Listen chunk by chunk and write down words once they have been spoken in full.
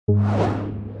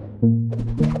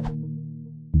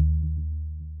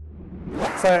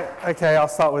So, okay, I'll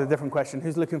start with a different question.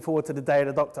 Who's looking forward to the day of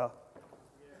the doctor?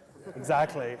 Yeah.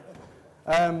 Exactly.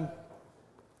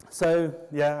 So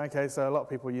a lot of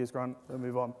people use Grunt. We'll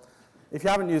move on. If you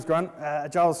haven't used Grunt,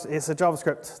 it's a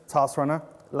JavaScript task runner.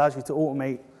 It allows you to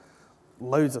automate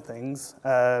loads of things,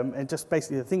 and just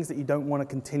basically the things that you don't want to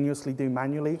continuously do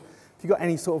manually. If you've got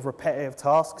any sort of repetitive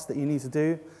tasks that you need to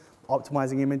do,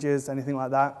 optimizing images, anything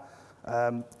like that,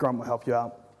 Grunt will help you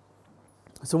out.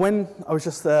 So when I was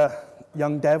just a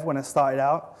young dev, when I started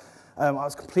out, I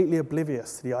was completely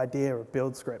oblivious to the idea of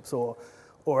build scripts or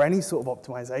any sort of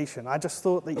optimization. I just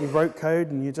thought that you wrote code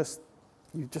and you just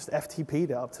FTP'd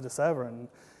it up to the server and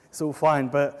it's all fine.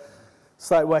 But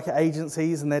started working at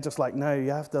agencies and they're just like, no,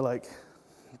 you have to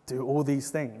do all these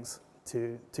things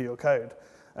to your code.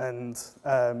 And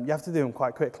you have to do them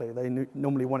quite quickly. They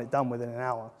normally want it done within an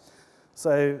hour.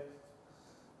 So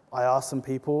I asked some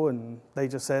people and they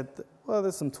just said, well,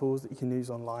 there's some tools that you can use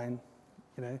online.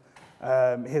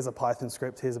 Here's a Python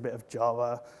script, here's a bit of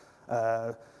Java.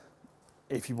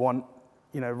 If you want,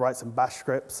 write some bash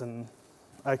scripts. And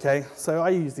okay, so I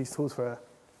used these tools for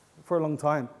a long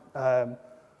time. The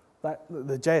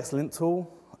JS lint tool,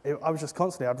 I was just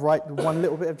constantly, I'd write one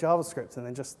little bit of JavaScript and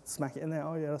then just smack it in there.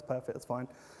 Oh yeah, that's perfect, that's fine.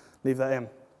 Leave that in.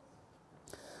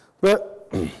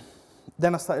 But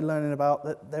then I started learning about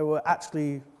that there were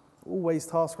actually always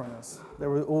task runners. There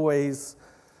were always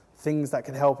things that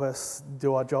could help us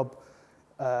do our job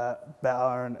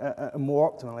better and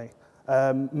more optimally.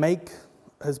 Make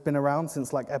has been around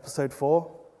since episode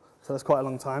 4, so that's quite a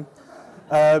long time.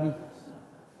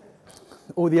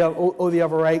 All the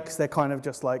other rakes, they're kind of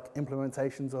just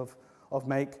implementations of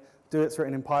Make. Do it's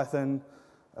written in Python,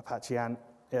 Apache Ant,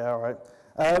 yeah, all right.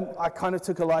 I kind of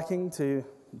took a liking to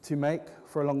Make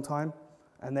for a long time,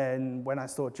 and then when I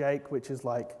saw Jake, which is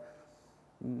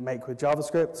Make with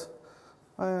JavaScript,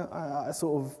 I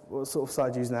sort of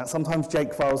started using that. Sometimes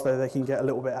Jake files, though, they can get a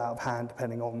little bit out of hand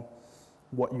depending on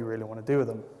what you really want to do with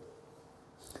them.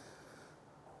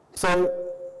 So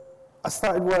I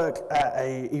started work at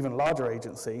an even larger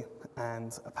agency,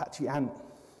 and Apache Ant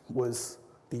was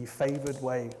the favored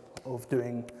way of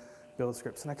doing build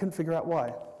scripts, and I couldn't figure out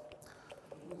why.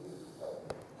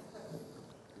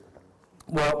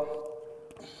 Well,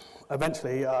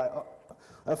 eventually, at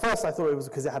first I thought it was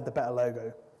because it had the better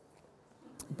logo,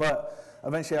 but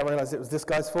eventually I realized it was this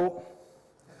guy's fault,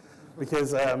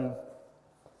 because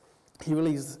he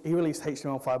released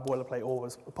HTML5 boilerplate, or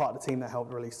was part of the team that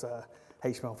helped release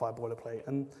HTML5 boilerplate,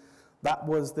 and that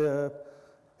was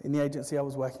in the agency I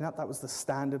was working at, that was the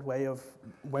standard way of,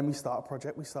 when we start a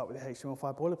project, we start with the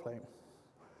HTML5 boilerplate.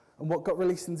 And what got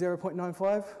released in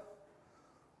 0.95?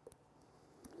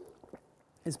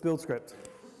 Is build script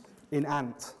in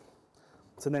Ant.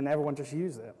 So then everyone just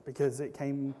used it because it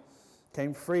came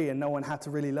free and no one had to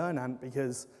really learn Ant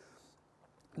because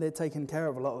they'd taken care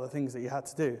of a lot of the things that you had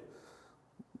to do.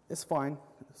 It's fine,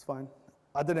 it's fine.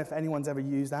 I don't know if anyone's ever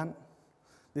used Ant.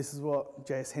 This is what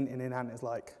JS hinting in Ant is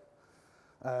like.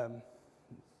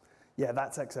 Yeah,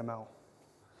 that's XML.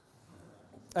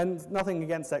 And nothing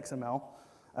against XML,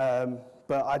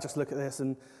 but I just look at this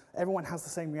and everyone has the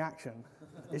same reaction.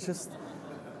 It's just,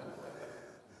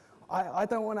 I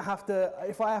don't want to have to,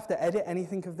 if I have to edit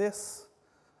anything of this,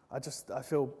 I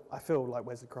feel like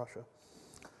Wesley Crusher.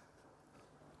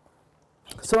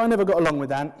 So I never got along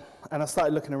with Ant, and I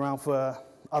started looking around for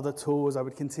other tools. I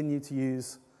would continue to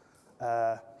use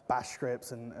bash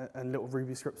scripts and little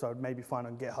Ruby scripts I would maybe find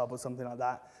on GitHub or something like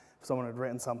that, if someone had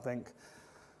written something.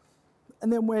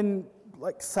 And then when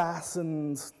Sass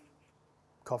and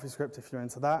CoffeeScript, if you're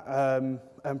into that,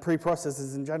 and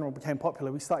preprocessors in general became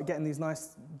popular, we started getting these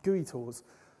nice GUI tools.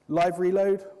 Live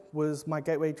reload was my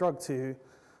gateway drug to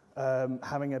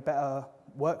having a better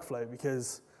workflow,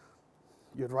 because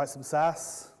you'd write some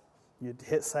Sass, you'd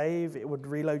hit save, it would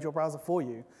reload your browser for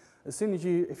you. As soon as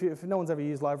if no one's ever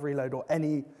used live reload or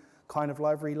any kind of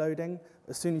live reloading,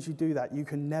 as soon as you do that, you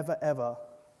can never ever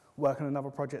work on another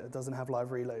project that doesn't have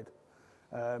live reload.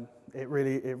 It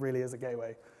really is a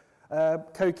gateway.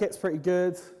 CodeKit's pretty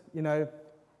good,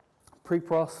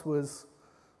 Preproc was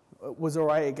all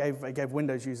right. It gave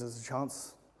Windows users a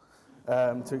chance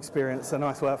to experience a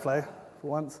nice workflow for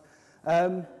once.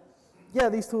 Yeah,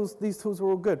 these tools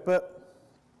were all good, but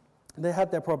they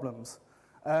had their problems.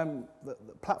 The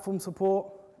platform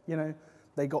support,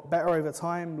 they got better over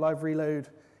time. Live Reload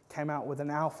came out with an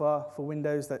alpha for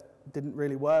Windows that didn't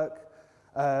really work.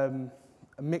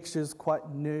 Mixture's quite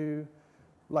new.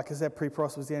 Like I said,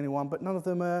 Preproc was the only one, but none of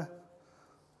them are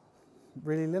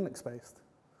really Linux-based.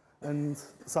 And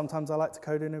sometimes I like to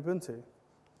code in Ubuntu.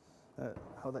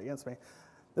 hold that against me.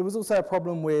 There was also a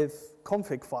problem with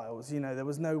config files. There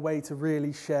was no way to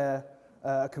really share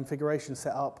a configuration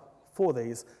set up for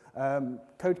these.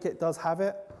 CodeKit does have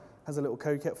it, has a little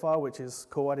CodeKit file, which is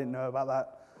cool. I didn't know about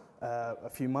that a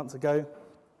few months ago,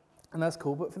 and that's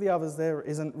cool. But for the others, there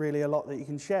isn't really a lot that you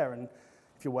can share. And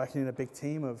if you're working in a big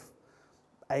team of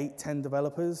 8, 10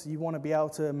 developers, you want to be able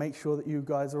to make sure that you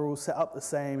guys are all set up the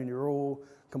same and you're all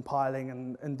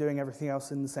compiling and doing everything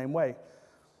else in the same way.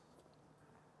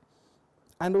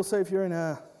 And also, if you're in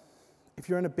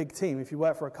a big team, if you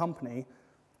work for a company,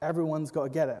 everyone's got to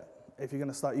get it if you're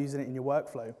going to start using it in your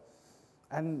workflow.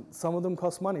 And some of them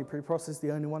cost money. Preprocess is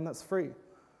the only one that's free.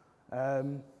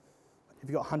 If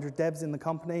you've got 100 devs in the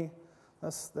company,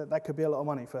 that could be a lot of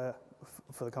money for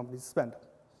the company to spend.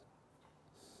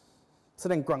 So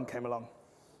then Grunt came along,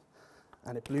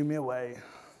 and it blew me away.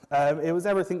 It was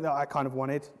everything that I kind of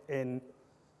wanted in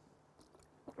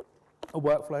a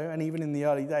workflow, and even in the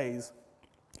early days,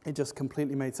 it just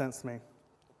completely made sense to me.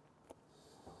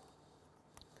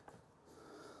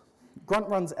 Grunt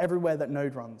runs everywhere that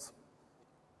Node runs,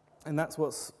 and that's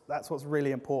what's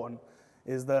really important,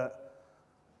 is that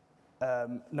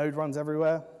Node runs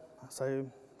everywhere, so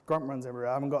Grunt runs everywhere.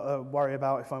 I haven't got to worry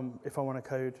about if I want to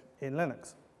code in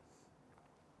Linux.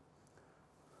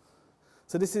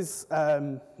 So this is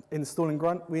installing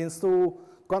Grunt. We install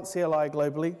Grunt CLI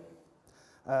globally.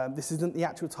 This isn't the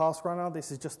actual task runner.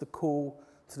 This is just the call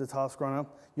to the task runner.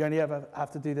 You only ever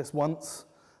have to do this once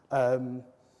on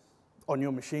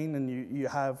your machine, and you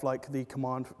have like the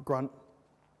command Grunt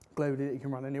globally that you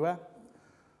can run anywhere.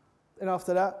 And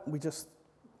after that, we just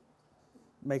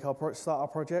start our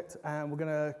project, and we're going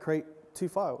to create 2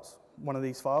 files. One of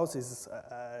these files is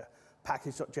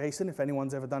package.json. If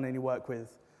anyone's ever done any work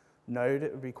with Node,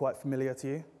 it would be quite familiar to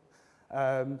you.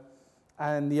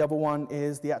 And the other one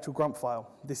is the actual Grunt file.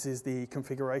 This is the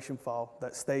configuration file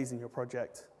that stays in your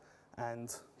project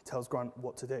and tells Grunt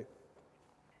what to do.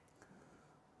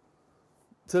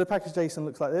 So the package.json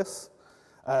looks like this.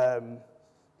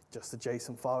 Just a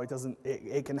JSON file.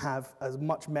 It can have as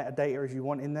much metadata as you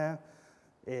want in there.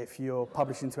 If you're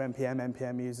publishing to NPM,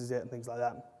 NPM uses it and things like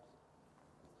that.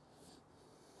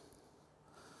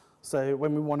 So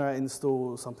when we want to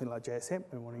install something like JSHint,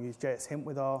 we want to use JSHint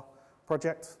with our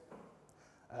project.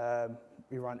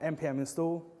 We run npm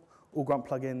install. All Grunt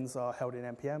plugins are held in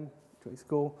npm, which is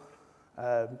cool.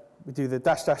 We do the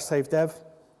 -- save dev.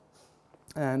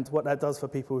 And what that does for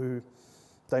people who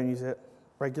don't use it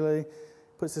regularly,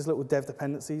 puts this little dev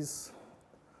dependencies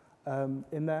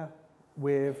in there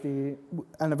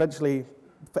and eventually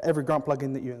for every Grunt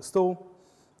plugin that you install,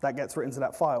 that gets written to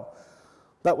that file.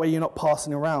 That way you're not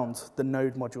passing around the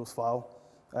Node modules file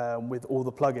with all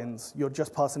the plugins. You're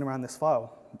just passing around this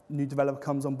file. New developer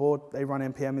comes on board, they run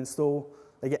npm install,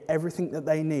 they get everything that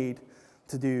they need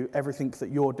to do everything that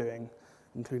you're doing,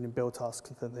 including build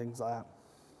tasks and things like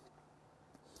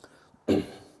that.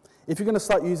 If you're going to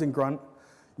start using Grunt,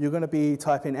 you're going to be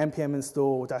typing npm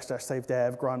install -- save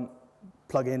dev grunt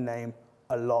plugin name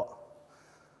a lot.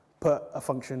 Put a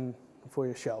function for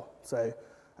your shell. So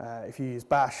if you use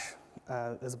bash,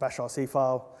 there's a bash RC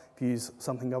file. If you use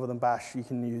something other than bash, you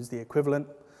can use the equivalent.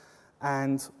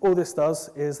 And all this does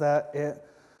is that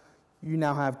you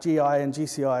now have GI and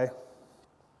GCI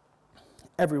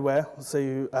everywhere.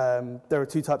 So there are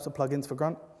 2 types of plugins for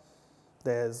Grunt.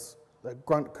 There's the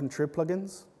Grunt contrib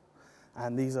plugins,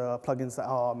 and these are plugins that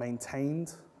are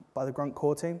maintained by the Grunt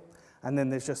core team. And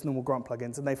then there's just normal Grunt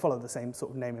plugins, and they follow the same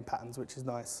sort of naming patterns, which is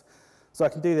nice. So I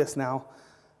can do this now,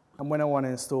 and when I want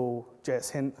to install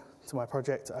JSHint to my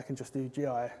project, I can just do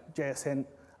GI JSHint,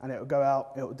 and it will go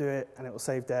out, it will do it, and it will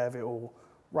save dev, it will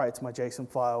write it to my JSON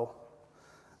file,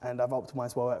 and I've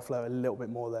optimized my workflow a little bit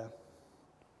more there.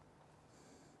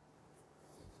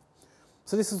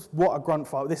 So this is what a Grunt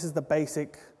file, this is the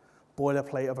basic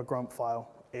boilerplate of a Grunt file.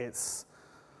 It's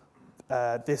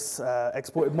this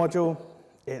exported module.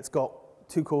 It's got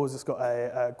 2 calls. It's got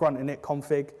a grunt init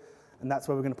config, and that's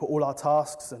where we're going to put all our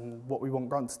tasks and what we want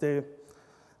Grunt to do.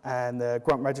 And the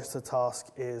Grunt register task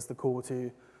is the call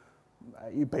to,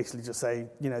 you basically just say,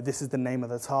 this is the name of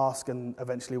the task, and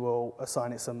eventually we'll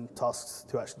assign it some tasks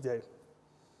to actually do.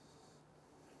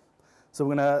 So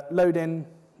we're going to load in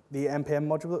the npm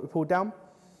module that we pulled down,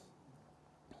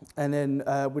 and then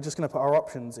we're just going to put our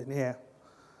options in here.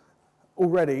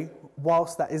 Already,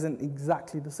 whilst that isn't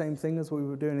exactly the same thing as what we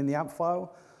were doing in the amp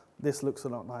file, this looks a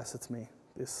lot nicer to me.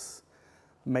 This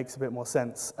makes a bit more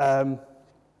sense.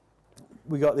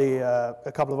 We got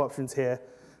a couple of options here.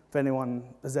 If anyone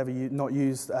has ever not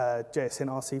used JSHint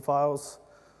RC files,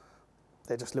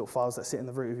 they're just little files that sit in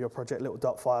the root of your project, little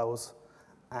 .files.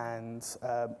 And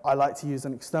I like to use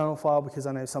an external file because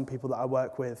I know some people that I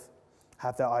work with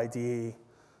have their IDE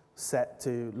set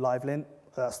to livelint.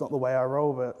 That's not the way I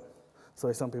roll, but it's the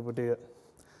way some people do it.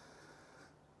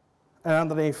 And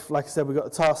underneath, like I said, we've got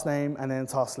the task name and then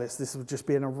task list. This would just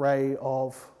be an array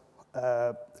of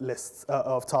lists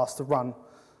of tasks to run,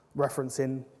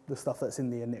 referencing the stuff that's in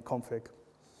the init config.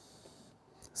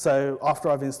 So after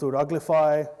I've installed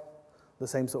Uglify, the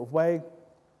same sort of way.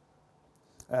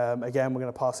 Again, we're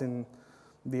going to pass in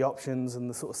the options and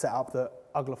the sort of setup that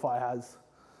Uglify has.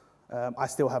 I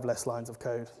still have less lines of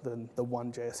code than the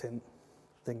one JS hint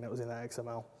thing that was in that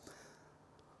XML.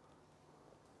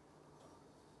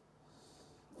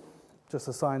 Just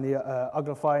assign the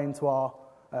Uglify into our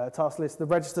task list. The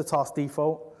register task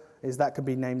default is that could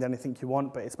be named anything you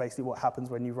want, but it's basically what happens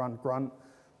when you run grunt.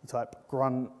 You type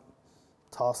grunt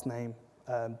task name.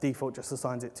 Default just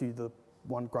assigns it to the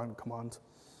one grunt command.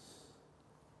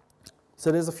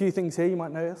 So there's a few things here you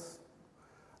might notice.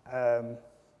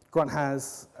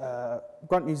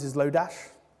 Grunt uses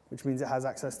Lodash, which means it has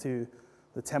access to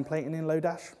the templating in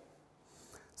Lodash.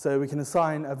 So we can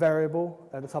assign a variable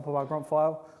at the top of our grunt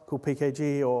file called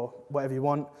pkg or whatever you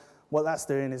want. What that's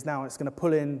doing is now it's going to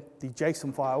pull in the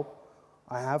JSON file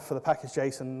I have for the package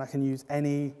JSON, and I can use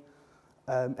anything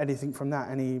from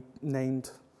that, any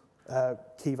named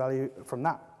key value from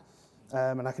that.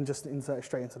 And I can just insert it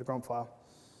straight into the grunt file.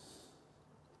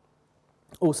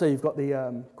 Also, you've got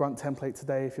the grunt template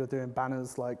today if you're doing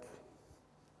banners, like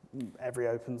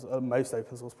most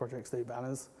open source projects do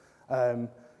banners.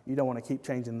 You don't want to keep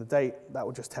changing the date. That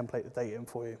will just template the date in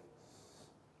for you.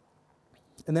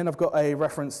 And then I've got a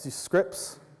reference to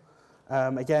scripts.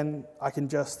 Again, I can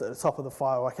just, at the top of the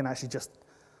file, I can actually just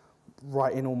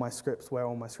write in all my scripts, where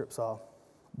all my scripts are,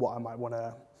 what I might want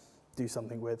to do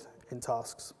something with in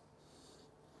tasks.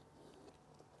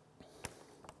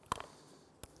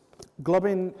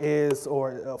 Globbing is,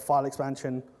 or a file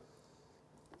expansion,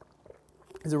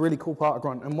 is a really cool part of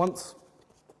Grunt. And once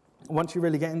you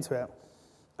really get into it,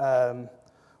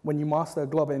 when you master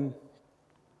globbing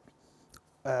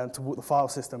to the file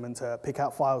system and to pick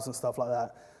out files and stuff like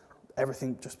that,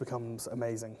 everything just becomes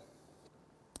amazing.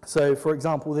 So for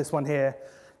example, this one here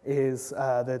is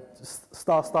the */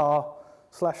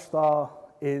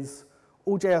 is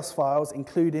all JS files,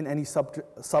 including any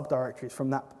subdirectories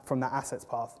from that assets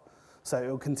path. So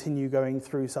it will continue going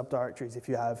through subdirectories if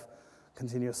you have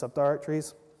continuous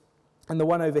subdirectories. And the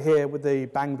one over here with the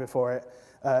bang before it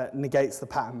negates the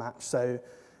pattern match. So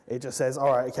it just says,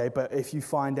 all right, okay, but if you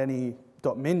find any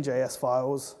 .min.js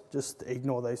files, just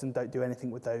ignore those and don't do anything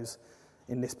with those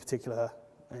in this particular,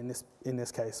 in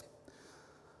this case.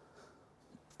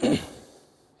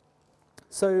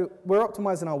 So we're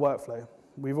optimizing our workflow.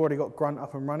 We've already got Grunt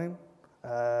up and running.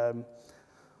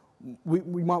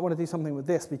 We might want to do something with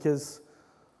this because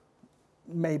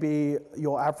maybe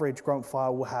your average Grunt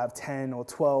file will have 10 or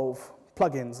 12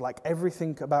 plugins. Like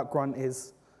everything about Grunt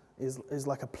is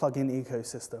like a plugin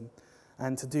ecosystem.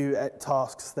 And to do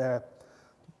tasks there,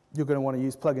 you're going to want to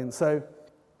use plugins. So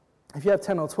if you have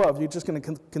 10 or 12, you're just going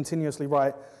to continuously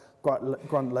write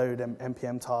grunt load and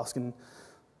npm task, and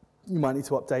you might need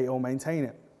to update or maintain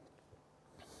it.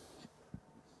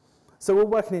 So we're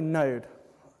working in Node,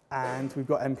 and we've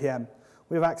got npm.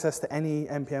 We have access to any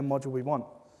npm module we want.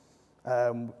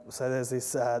 So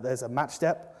there's a match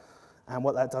step, and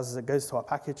what that does is it goes to our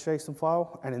package JSON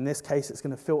file, and in this case, it's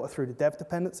going to filter through the dev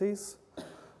dependencies,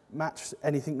 match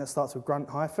anything that starts with grunt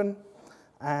hyphen,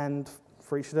 and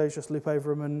for each of those, just loop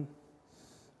over them and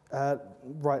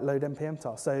write load npm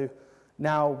task. So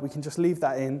now we can just leave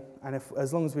that in, and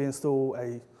as long as we install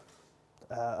a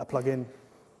plugin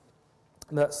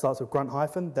that starts with grunt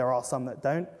hyphen, there are some that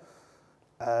don't,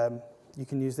 you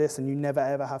can use this, and you never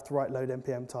ever have to write load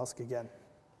npm task again.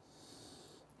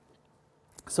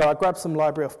 So I grabbed some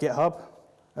library off GitHub,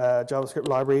 JavaScript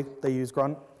library, they use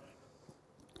Grunt.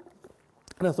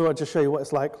 And I thought I'd just show you what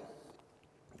it's like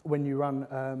when you run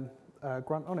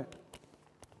Grunt on it.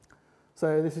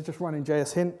 So this is just running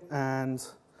JS hint and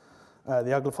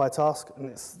the Uglify task, and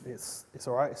it's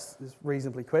all right, it's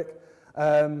reasonably quick.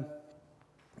 Ran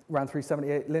through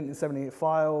 78 lint in 78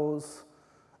 files,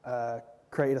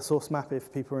 created a source map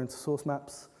if people are into source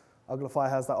maps. Uglify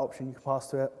has that option, you can pass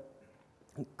to it.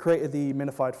 Created the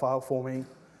minified file for me,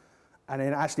 and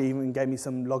then actually even gave me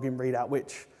some login readout,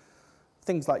 which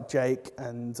things like Jake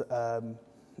and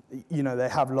they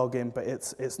have login, but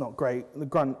it's not great. The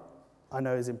Grunt, I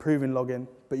know, is improving login,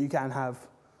 but you can have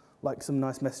like some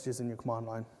nice messages in your command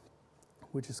line,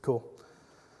 which is cool.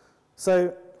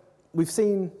 So we've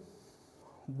seen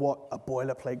what a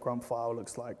boilerplate Grunt file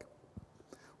looks like.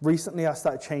 Recently, I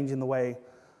started changing the way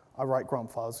I write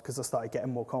grunt files because I started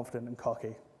getting more confident and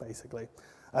cocky, basically.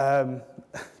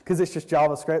 Because it's just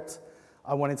JavaScript,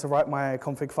 I wanted to write my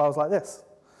config files like this.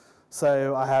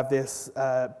 So I have this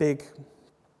big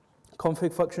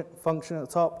config function at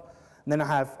the top, and then I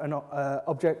have an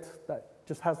object that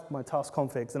just has my task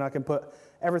configs, and I can put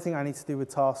everything I need to do with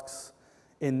tasks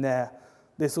in there.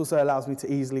 This also allows me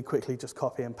to easily, quickly just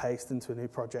copy and paste into new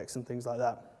projects and things like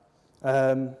that.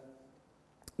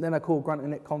 Then I call grunt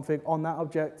init config on that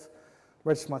object,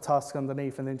 register my tasks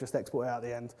underneath, and then just export it out at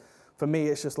the end. For me,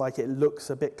 it's just like it looks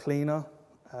a bit cleaner.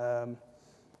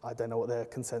 I don't know what the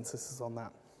consensus is on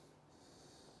that.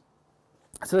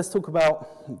 So let's talk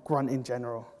about grunt in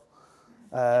general,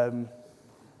 and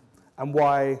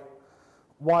why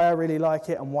I really like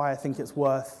it and why I think it's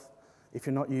worth, if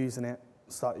you're not using it,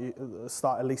 start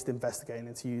at least investigating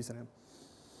into using it.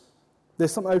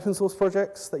 There's some open source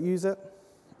projects that use it.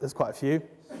 There's quite a few.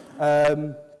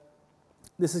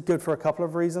 This is good for a couple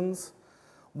of reasons.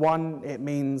 One, it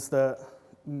means that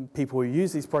people who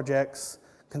use these projects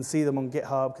can see them on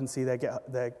GitHub, can see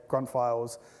their grunt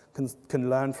files, can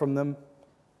learn from them.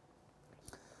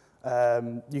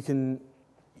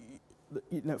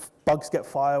 Bugs get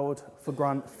filed for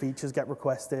grunt, features get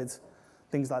requested,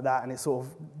 things like that, and it sort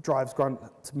of drives grunt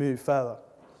to move further.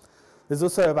 There's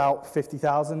also about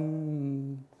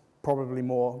 50,000, probably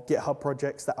more, GitHub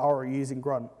projects that are using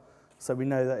grunt. So we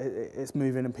know that it's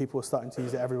moving and people are starting to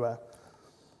use it everywhere.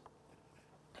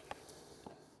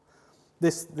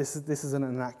 This isn't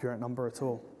an accurate number at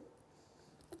all.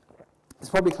 It's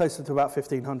probably closer to about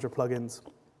 1,500 plugins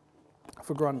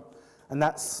for grunt, and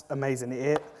that's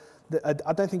amazing.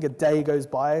 I don't think a day goes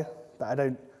by that I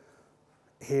don't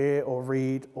hear or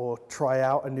read or try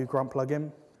out a new grunt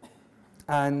plugin.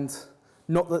 And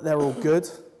not that they're all good,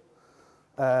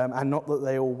 and not that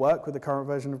they all work with the current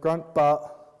version of grunt,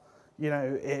 but you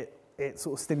know, it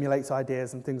sort of stimulates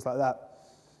ideas and things like that.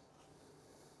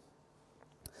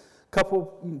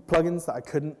 Couple plugins that I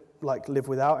couldn't live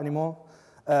without anymore.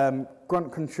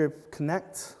 Grunt Contrib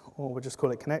Connect, or we'll just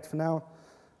call it Connect for now.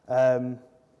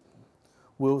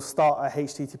 We'll start a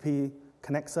HTTP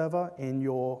Connect server in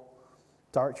your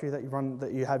directory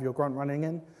that you have your grunt running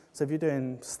in. So if you're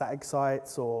doing static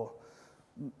sites or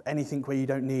anything where you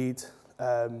don't need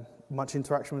much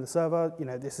interaction with the server, you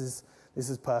know, this is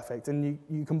perfect. And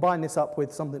you combine this up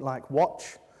with something like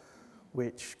Watch,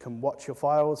 which can watch your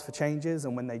files for changes,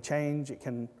 and when they change, it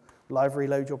can live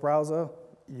reload your browser.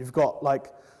 You've got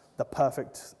like the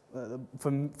perfect,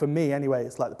 for me anyway,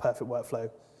 it's like the perfect workflow.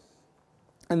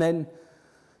 And then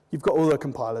you've got all the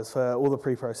compilers for all the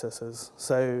preprocessors.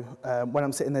 So when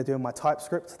I'm sitting there doing my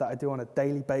TypeScript that I do on a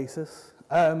daily basis,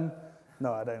 no,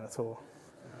 I don't at all.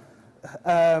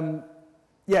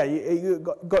 Yeah, you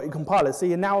got your compilers. So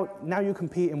now you're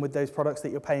competing with those products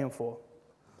that you're paying for.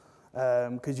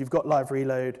 Because you've got live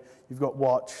reload, you've got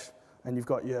watch, and you've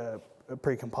got your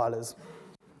pre-compilers.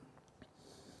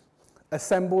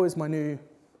 Assemble is my new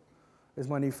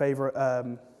favorite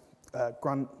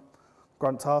grunt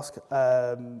task.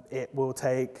 It will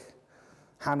take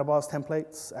handlebars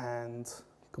templates and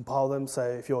compile them. So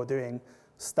if you're doing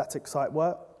static site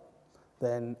work,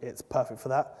 then it's perfect for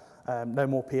that. No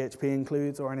more PHP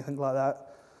includes or anything like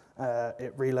that.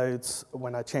 It reloads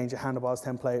when I change a handlebars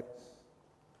template.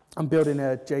 I'm building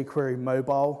a jQuery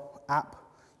mobile app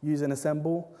using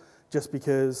Assemble just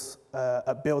because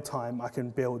at build time I can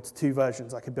build two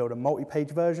versions. I can build a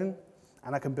multi-page version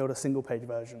and I can build a single-page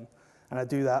version. And I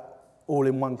do that all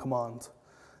in one command.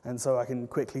 And so I can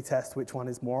quickly test which one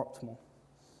is more optimal.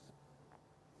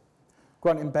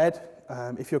 Grunt embed,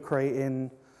 if you're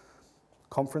creating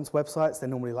conference websites, they're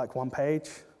normally like one page.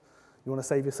 You want to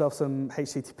save yourself some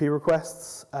HTTP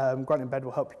requests, Grunt embed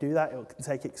will help you do that. It can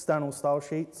take external style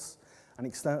sheets and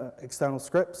external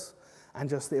scripts, and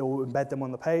just it will embed them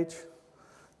on the page.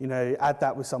 You know, add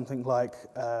that with something like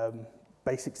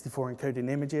base64 encoding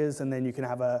images, and then you can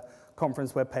have a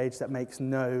conference web page that makes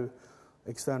no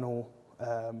external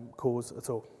calls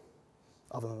at all,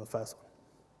 other than the first one.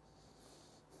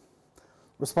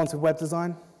 Responsive web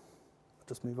design. I'll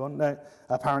just move on. No,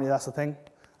 apparently that's a thing.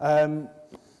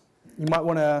 You might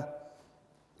want to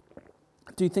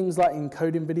do things like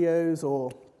encoding videos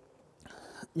or,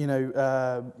 you know,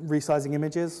 resizing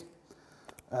images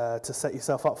to set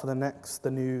yourself up for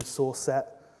the new source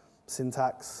set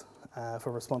syntax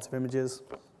for responsive images.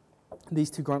 These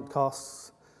two grunt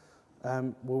casts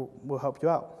will help you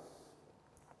out.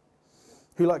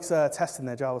 Who likes testing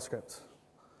their JavaScript?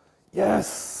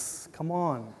 Yes, come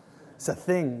on. It's a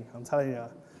thing, I'm telling you.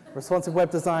 Responsive web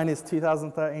design is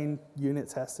 2013 unit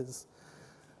testers.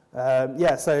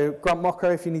 Yeah, so grunt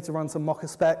mocker if you need to run some mocker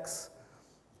specs.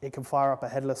 it can fire up a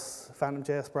headless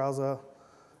Phantom.js browser.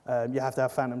 You have to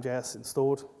have Phantom.js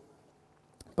installed.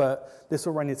 But this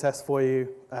will run your tests for you,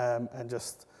 and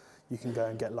just you can go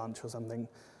and get lunch or something.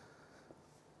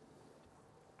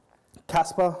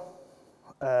 Casper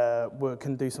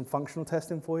can do some functional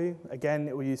testing for you. Again,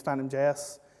 it will use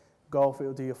Phantom.js. Golf, it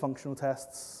will do your functional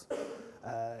tests.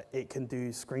 It can do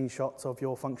screenshots of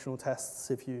your functional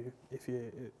tests if you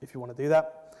want to do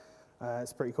that.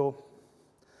 It's pretty cool.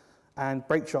 And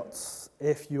break shots.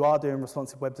 If you are doing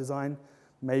responsive web design,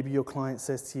 maybe your client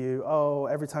says to you, oh,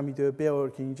 every time you do a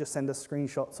build, can you just send us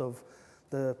screenshots of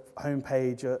the home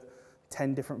page at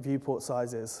 10 different viewport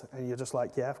sizes? And you're just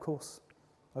like, yeah, of course.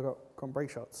 I've got break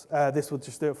shots. This will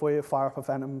just do it for you, fire up a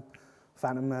Phantom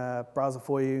browser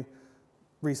for you,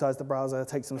 resize the browser,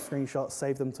 take some screenshots,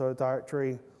 save them to a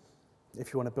directory.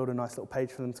 If you want to build a nice little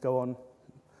page for them to go on,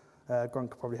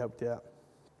 Grunt could probably help do that.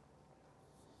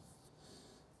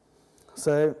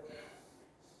 So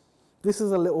this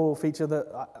is a little feature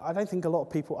that I don't think a lot of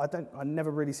people, I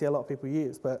never really see a lot of people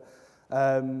use, but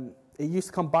it used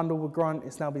to come bundled with Grunt.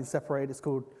 It's now been separated. It's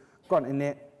called Grunt and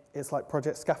I. It's like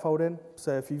project scaffolding.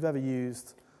 So if you've ever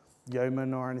used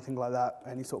Yeoman or anything like that,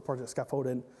 any sort of project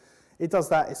scaffolding, it does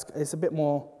that. It's a bit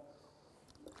more,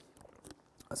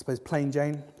 I suppose, plain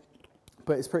Jane,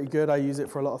 but it's pretty good. I use it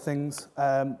for a lot of things.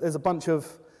 There's a bunch of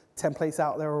templates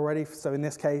out there already. So in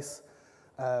this case,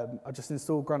 I just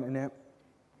installed Grunt and I.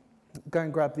 Go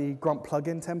and grab the Grunt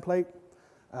plugin template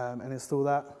and install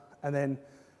that. And then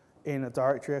in a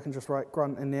directory, I can just write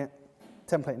Grunt and I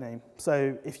template name.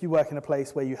 So if you work in a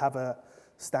place where you have a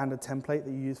standard template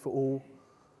that you use for all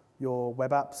your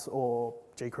web apps or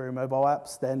jQuery mobile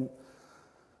apps, then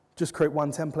just create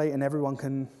one template and everyone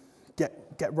can get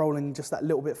rolling just that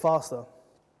little bit faster.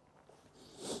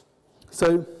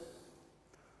 So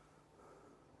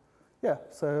yeah,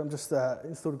 so I'm just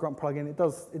installed a Grunt plugin.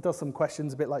 It does some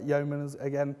questions a bit like Yeoman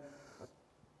again.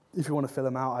 If you want to fill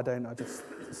them out, I don't. I just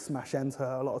smash enter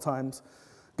a lot of times.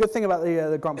 Good thing about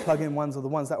the Grunt plugin ones are the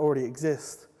ones that already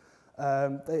exist.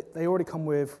 They already come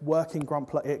with working Grunt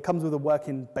plugin. It comes with a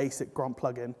working basic Grunt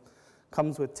plugin.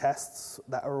 Comes with tests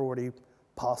that are already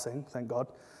passing, thank God.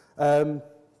 And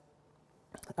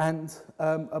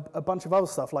a bunch of other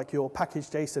stuff, like your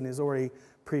package JSON is already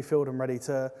pre-filled and ready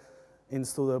to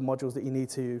install the modules that you need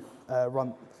to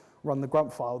run the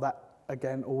Grunt file. That,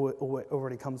 again,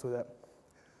 already comes with it.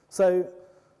 So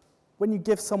when you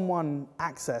give someone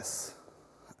access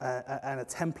and a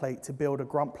template to build a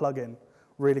Grunt plugin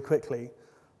really quickly,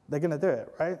 they're going to do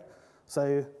it, right?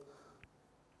 So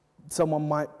someone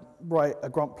might write a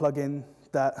Grunt plugin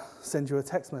that sends you a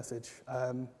text message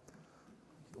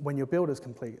when your build is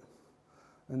complete.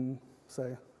 And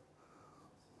so,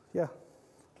 yeah.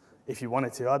 If you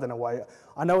wanted to, I don't know why.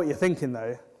 I know what you're thinking,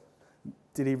 though.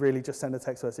 Did he really just send a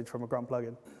text message from a Grunt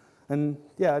plugin? And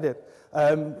yeah, I did.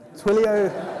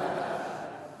 Twilio,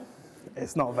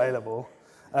 it's not available.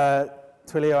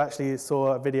 Twilio actually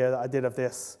saw a video that I did of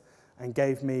this and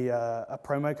gave me a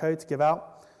promo code to give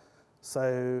out.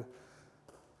 So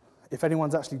if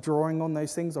anyone's actually drawing on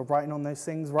those things or writing on those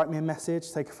things, write me a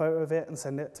message, take a photo of it, and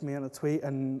send it to me in a tweet,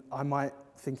 and I might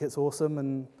think it's awesome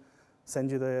and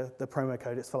send you the promo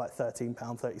code. It's for like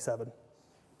 £13.37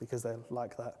 because they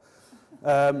like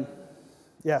that.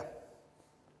 Yeah.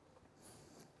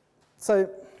 So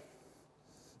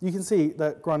you can see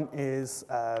that Grunt is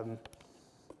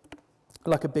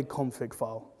like a big config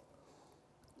file.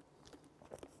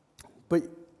 But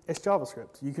it's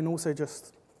JavaScript. You can also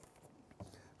just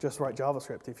write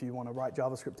JavaScript if you want to write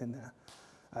JavaScript in there.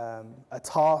 A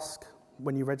task,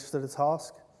 when you register the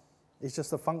task, is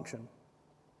just a function.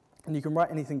 And you can write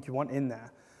anything you want in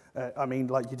there. I mean,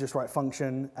 like you just write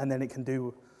function, and then it can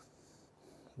do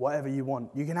whatever you want.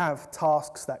 You can have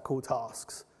tasks that call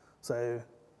tasks. So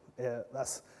yeah,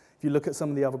 that's, if you look at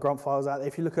some of the other Grunt files out there,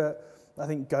 if you look at, I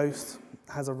think Ghost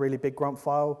has a really big Grunt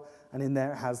file, and in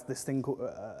there it has this thing called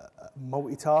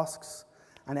multitasks,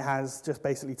 and it has just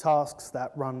basically tasks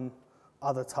that run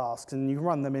other tasks, and you can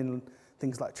run them in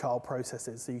things like child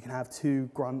processes. So you can have two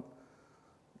Grunt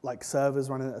like servers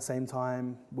running at the same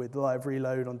time with live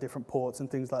reload on different ports and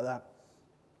things like that.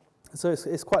 So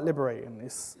it's quite liberating.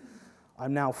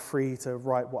 I'm now free to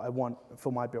write what I want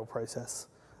for my build process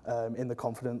in the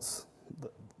confidence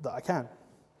that I can.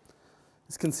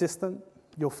 It's consistent.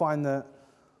 You'll find that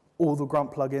all the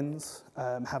Grunt plugins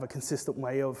have a consistent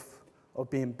way of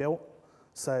being built.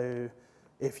 So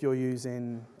if you're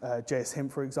using JS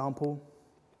Hint, for example,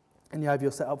 and you have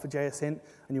your setup for JS Hint,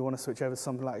 and you want to switch over to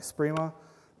something like Esprima,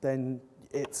 then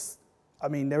I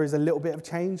mean, there is a little bit of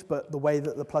change, but the way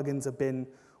that the plugins have been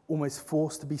almost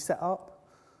forced to be set up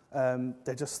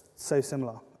they're just so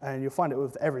similar. And you'll find it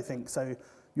with everything. So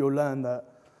you'll learn that,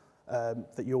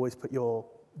 that you always put your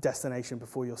destination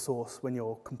before your source when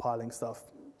you're compiling stuff.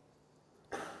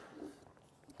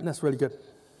 And that's really good.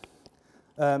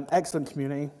 Excellent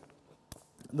community.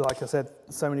 Like I said,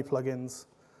 so many plugins.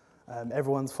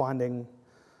 Everyone's finding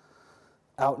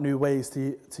out new ways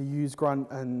to use Grunt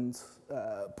and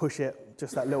push it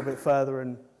just that little bit further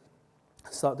and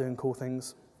start doing cool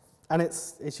things. And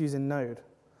it's using Node.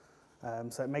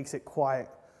 So it makes it quite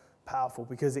powerful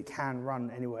because it can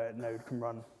run anywhere Node can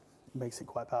run. It makes it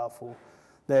quite powerful.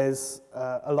 There's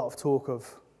a lot of talk of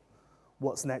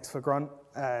what's next for Grunt,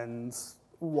 and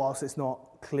whilst it's not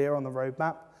clear on the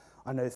roadmap, I know